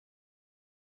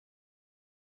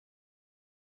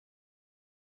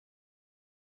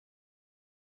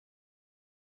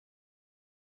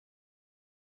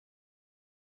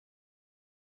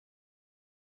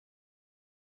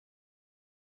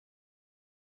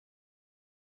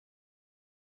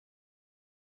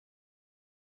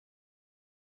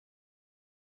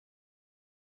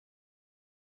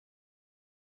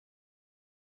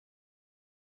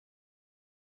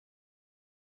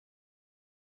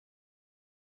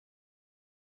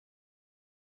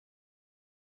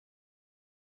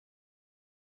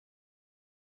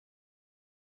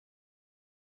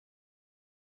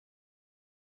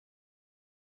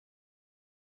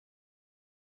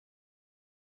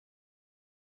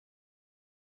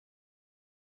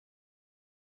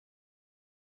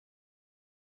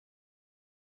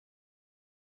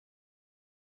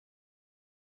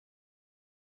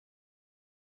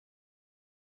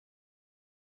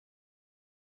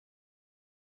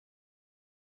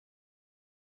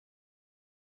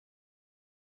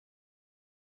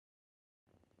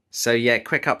So yeah,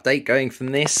 quick update going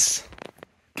from this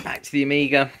back to the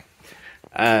Amiga.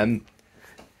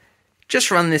 Just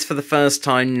run this for the first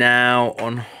time now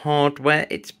on hardware.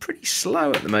 It's pretty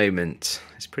slow at the moment.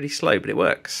 It's pretty slow, but it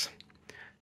works.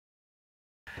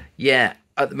 Yeah,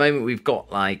 at the moment we've got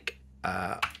like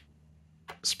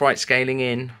sprite scaling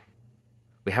in.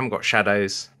 We haven't got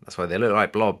shadows. That's why they look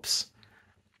like blobs.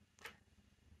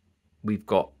 We've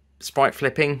got sprite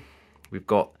flipping. We've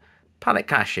got palette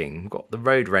caching. We've got the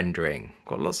road rendering. We've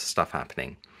got lots of stuff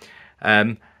happening.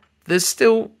 There's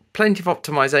still plenty of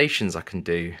optimizations I can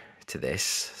do to this.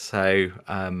 So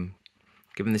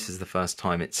given this is the first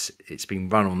time it's been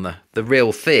run on the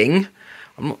real thing,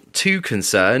 I'm not too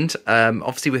concerned.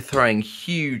 Obviously we're throwing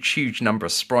huge number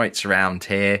of sprites around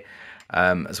here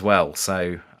as well,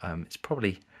 so it's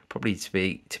probably to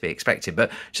be expected,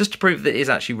 but just to prove that it is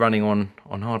actually running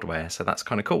on hardware, so that's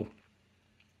kind of cool.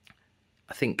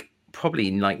 I think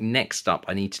probably like next up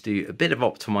I need to do a bit of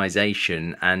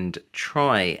optimization and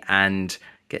try and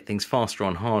get things faster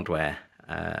on hardware.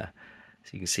 So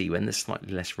you can see when there's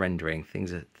slightly less rendering,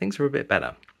 things are a bit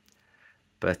better.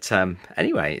 But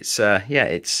anyway, it's yeah,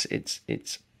 it's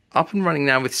up and running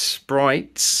now with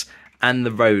sprites and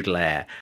the road layer.